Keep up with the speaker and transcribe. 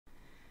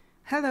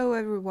Hello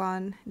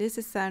everyone, this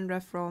is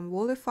Sandra from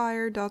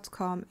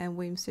woolifire.com and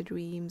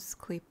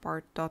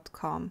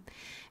whimsydreamsclipart.com,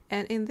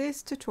 and in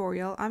this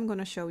tutorial I'm going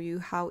to show you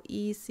how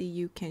easy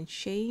you can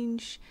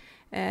change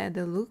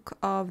the look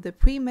of the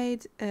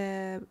pre-made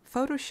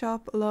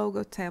Photoshop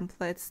logo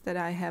templates that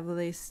I have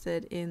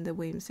listed in the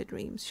Whimsy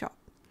Dreams shop.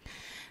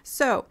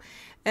 So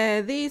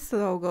these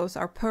logos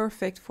are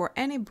perfect for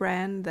any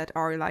brand that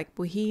are like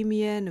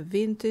bohemian,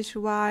 vintage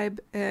vibe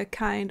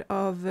kind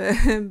of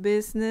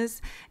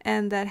business,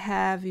 and that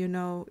have,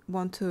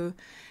 want to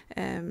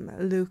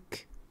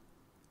look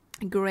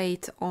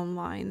great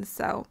online.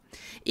 So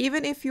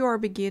even if you are a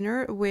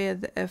beginner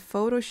with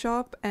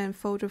Photoshop and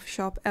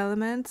Photoshop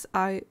elements,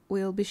 I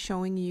will be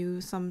showing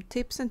you some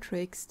tips and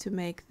tricks to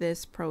make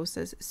this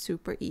process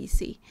super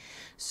easy.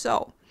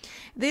 So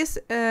these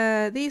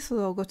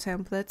logo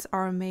templates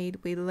are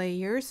made with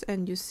layers,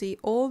 and you see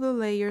all the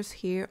layers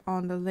here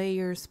on the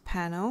layers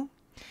panel.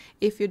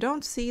 If you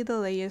don't see the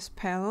layers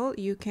panel,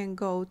 you can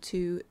go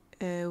to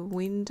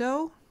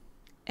window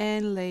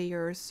and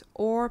layers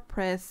or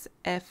press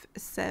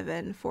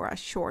F7 for a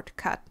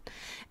shortcut,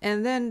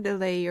 and then the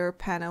layer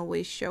panel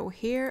will show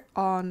here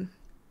on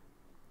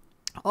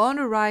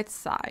the right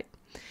side.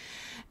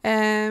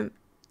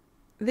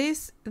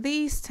 These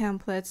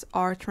templates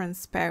are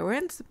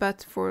transparent,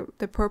 but for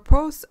the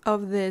purpose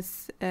of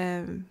this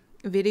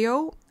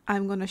video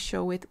I'm gonna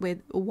show it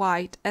with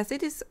white, as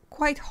it is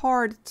quite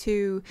hard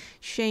to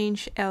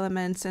change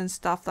elements and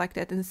stuff like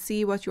that and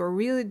see what you're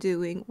really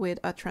doing with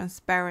a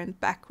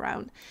transparent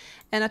background.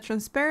 And a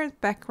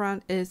transparent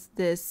background is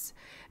this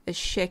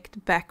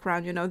checked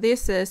background.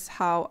 This is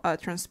how a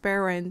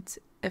transparent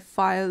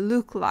file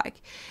look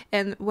like,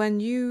 and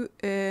when you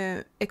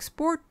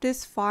export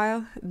this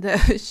file, the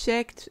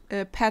checked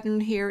pattern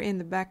here in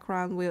the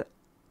background will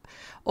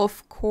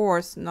of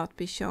course not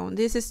be shown.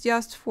 This is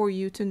just for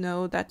you to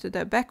know that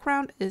the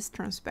background is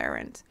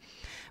transparent.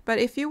 But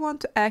if you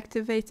want to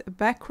activate a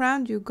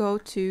background, you go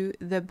to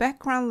the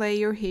background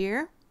layer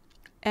here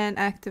and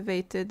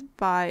activate it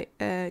by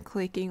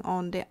clicking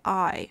on the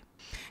eye,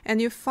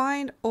 and you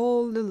find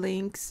all the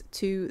links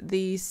to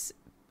these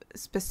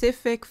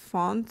specific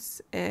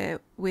fonts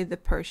with the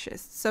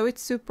purchase. So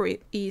it's super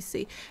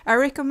easy. I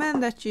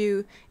recommend that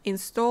you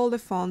install the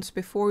fonts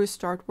before you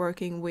start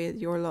working with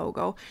your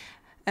logo.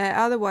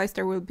 Otherwise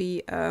there will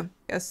be a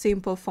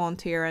simple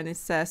font here and it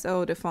says,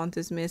 oh, the font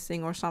is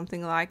missing or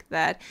something like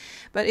that.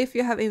 But if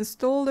you have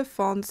installed the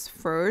fonts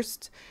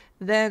first,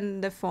 then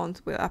the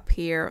font will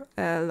appear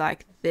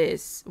like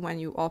this when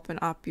you open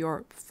up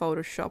your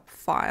Photoshop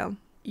file.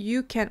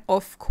 You can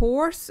of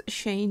course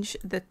change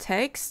the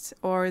text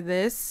or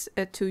this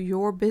to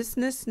your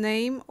business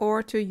name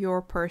or to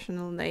your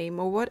personal name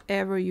or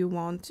whatever you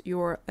want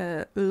your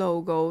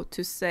logo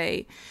to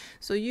say.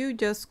 So you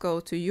just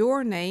go to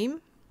your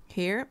name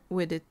here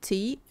with a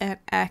T and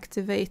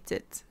activate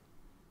it.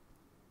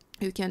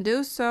 You can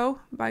do so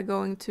by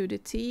going to the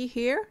T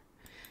here,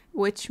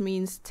 which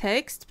means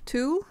text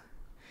tool,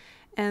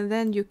 and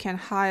then you can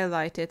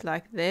highlight it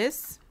like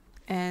this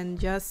and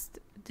just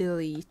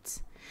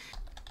delete.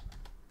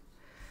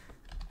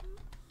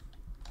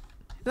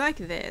 Like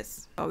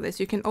this.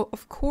 You can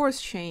of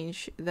course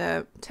change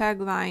the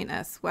tagline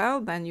as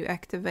well. Then you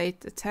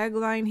activate the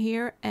tagline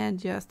here and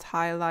just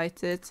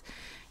highlight it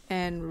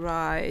and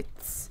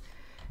write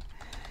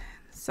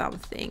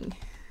something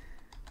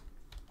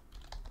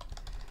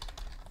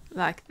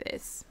like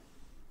this.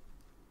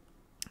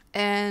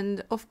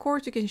 And of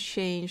course you can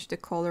change the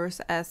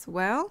colors as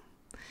well,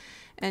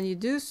 and you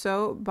do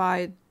so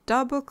by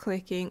double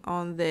clicking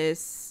on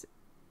this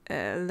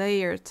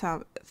layer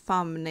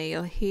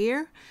thumbnail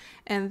here,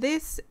 and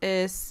this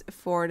is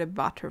for the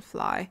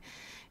butterfly.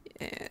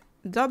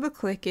 Double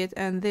click it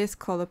and this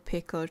color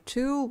picker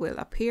tool will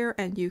appear,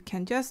 and you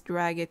can just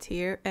drag it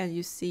here and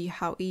you see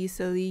how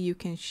easily you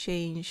can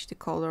change the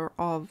color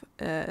of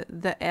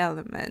the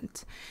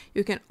element.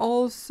 You can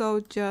also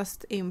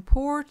just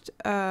import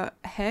a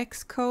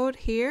hex code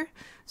here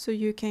so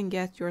you can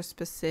get your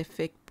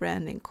specific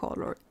branding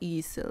color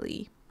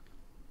easily.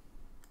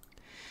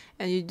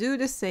 And you do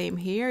the same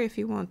here if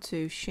you want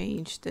to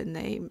change the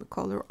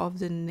color of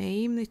the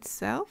name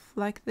itself,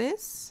 like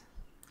this.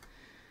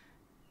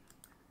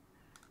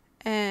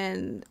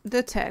 And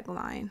the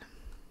tagline,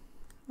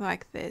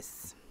 like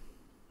this.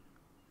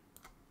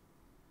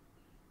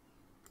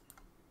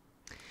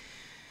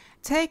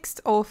 Text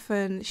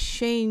often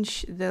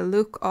change the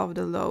look of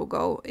the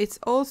logo. It's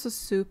also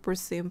super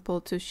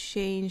simple to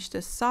change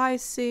the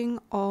sizing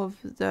of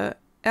the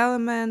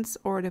elements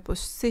or the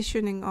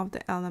positioning of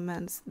the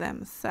elements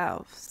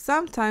themselves.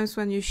 Sometimes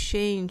when you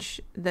change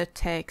the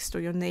text or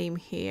your name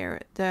here,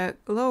 the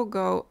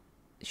logo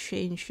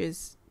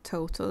changes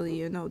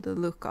totally, the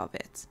look of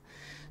it.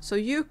 So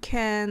you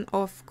can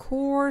of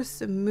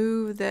course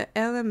move the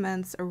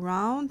elements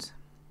around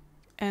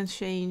and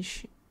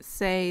change,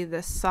 say,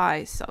 the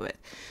size of it.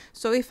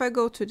 So if I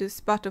go to this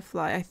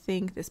butterfly, I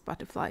think this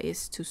butterfly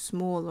is too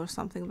small or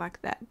something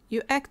like that.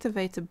 You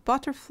activate the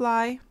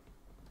butterfly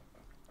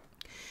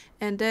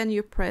and then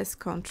you press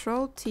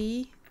Ctrl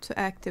T to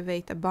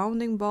activate a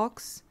bounding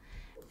box,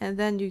 and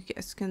then you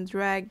just can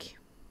drag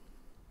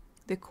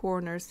the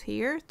corners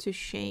here to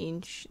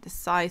change the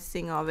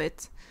sizing of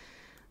it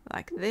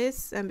like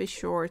this, and be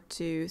sure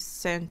to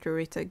center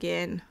it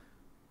again.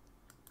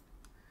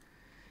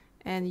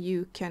 And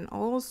you can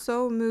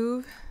also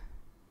move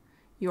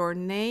your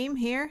name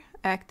here,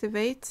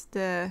 activate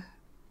the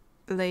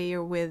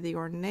layer with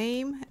your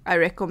name. I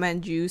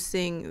recommend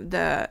using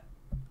the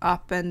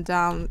up and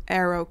down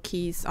arrow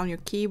keys on your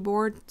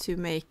keyboard to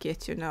make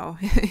it, you know,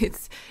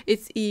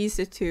 it's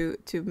easy to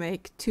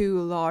make too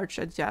large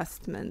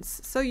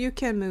adjustments. So you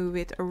can move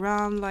it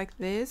around like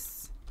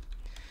this,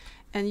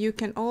 and you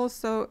can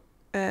also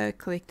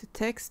click the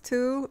text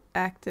tool,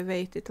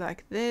 activate it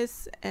like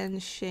this,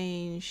 and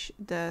change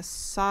the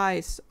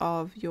size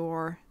of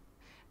your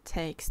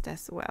text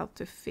as well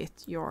to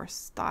fit your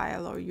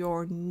style or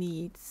your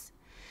needs.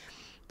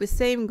 The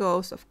same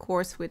goes, of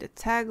course, with the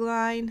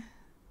tagline.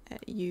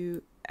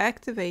 You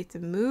activate the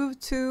move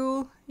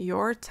tool,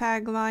 your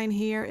tagline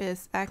here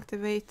is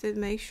activated,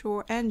 make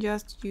sure, and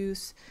just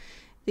use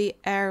the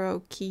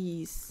arrow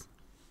keys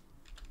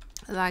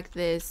like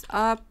this,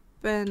 up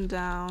and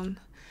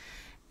down.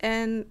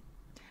 And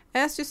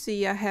as you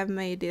see, I have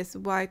made this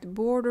white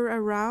border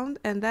around,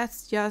 and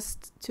that's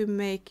just to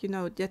make, you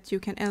know, that you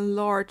can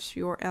enlarge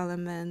your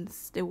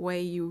elements the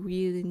way you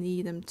really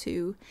need them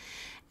to.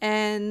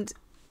 And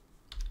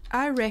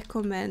I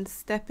recommend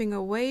stepping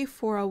away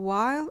for a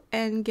while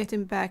and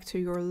getting back to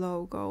your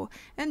logo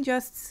and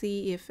just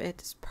see if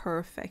it's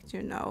perfect,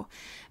 you know.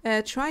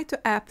 Try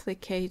to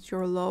applicate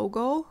your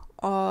logo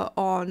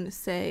on,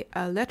 say,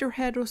 a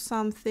letterhead or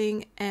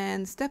something,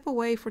 and step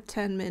away for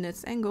 10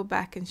 minutes and go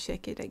back and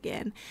check it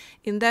again.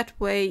 In that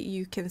way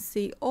you can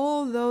see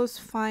all those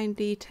fine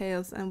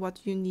details and what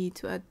you need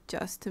to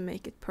adjust to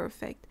make it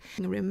perfect.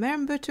 And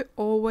remember to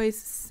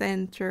always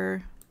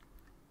center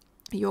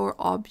your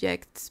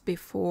objects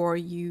before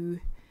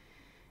you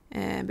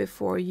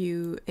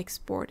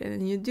export it,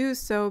 and you do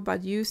so by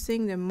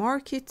using the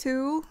marquee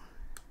tool.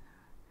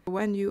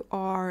 When you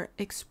are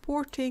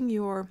exporting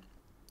your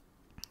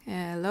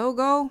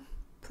logo,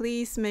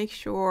 please make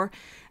sure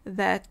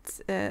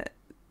that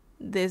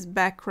this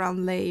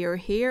background layer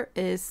here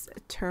is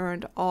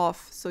turned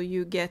off, so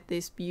you get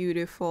this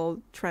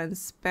beautiful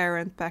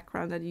transparent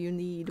background that you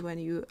need when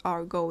you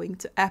are going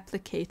to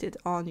applicate it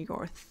on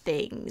your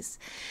things.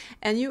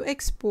 And you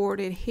export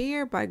it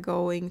here by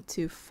going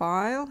to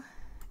File,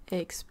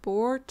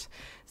 Export.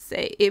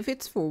 Say if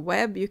it's for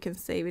web, you can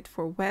save it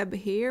for web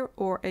here,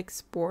 or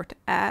export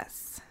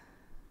as,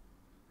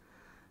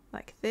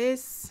 like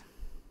this.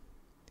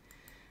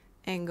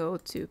 And go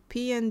to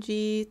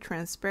PNG,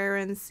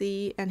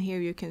 transparency, and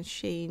here you can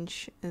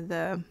change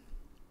the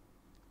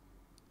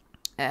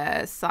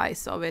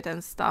size of it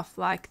and stuff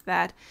like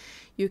that.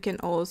 You can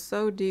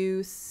also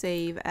do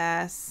save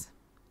as,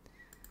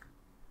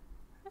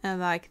 and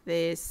like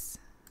this,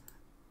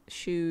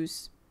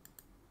 choose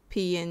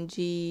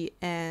PNG,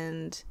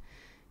 and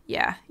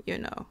yeah, you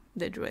know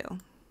the drill.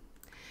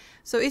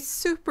 So it's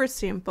super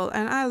simple,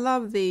 and I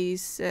love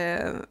these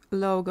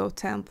logo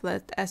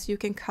templates, as you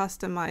can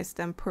customize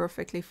them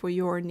perfectly for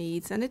your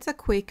needs, and it's a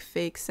quick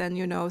fix, and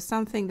you know,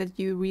 something that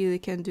you really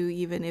can do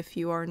even if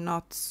you are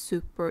not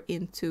super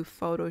into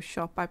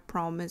Photoshop, I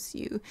promise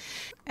you.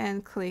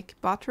 And click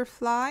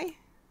butterfly,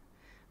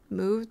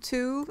 move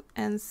tool,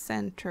 and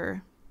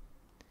center,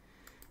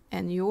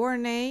 and your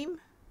name,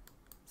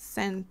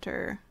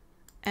 center,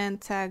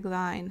 and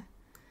tagline,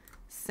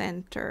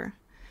 center.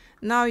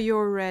 Now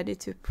you're ready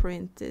to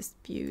print this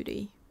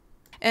beauty.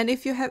 And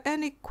if you have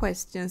any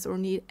questions or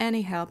need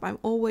any help, I'm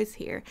always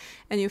here.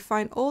 And you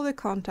find all the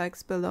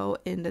contacts below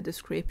in the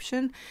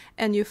description,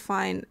 and you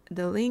find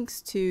the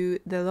links to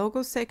the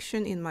logo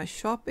section in my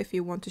shop if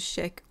you want to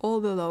check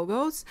all the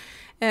logos.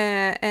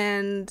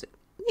 And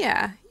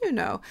yeah, you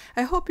know,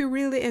 I hope you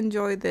really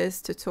enjoyed this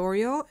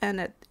tutorial and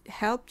it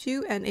helped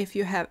you. And if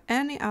you have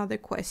any other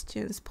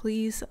questions,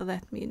 please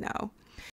let me know.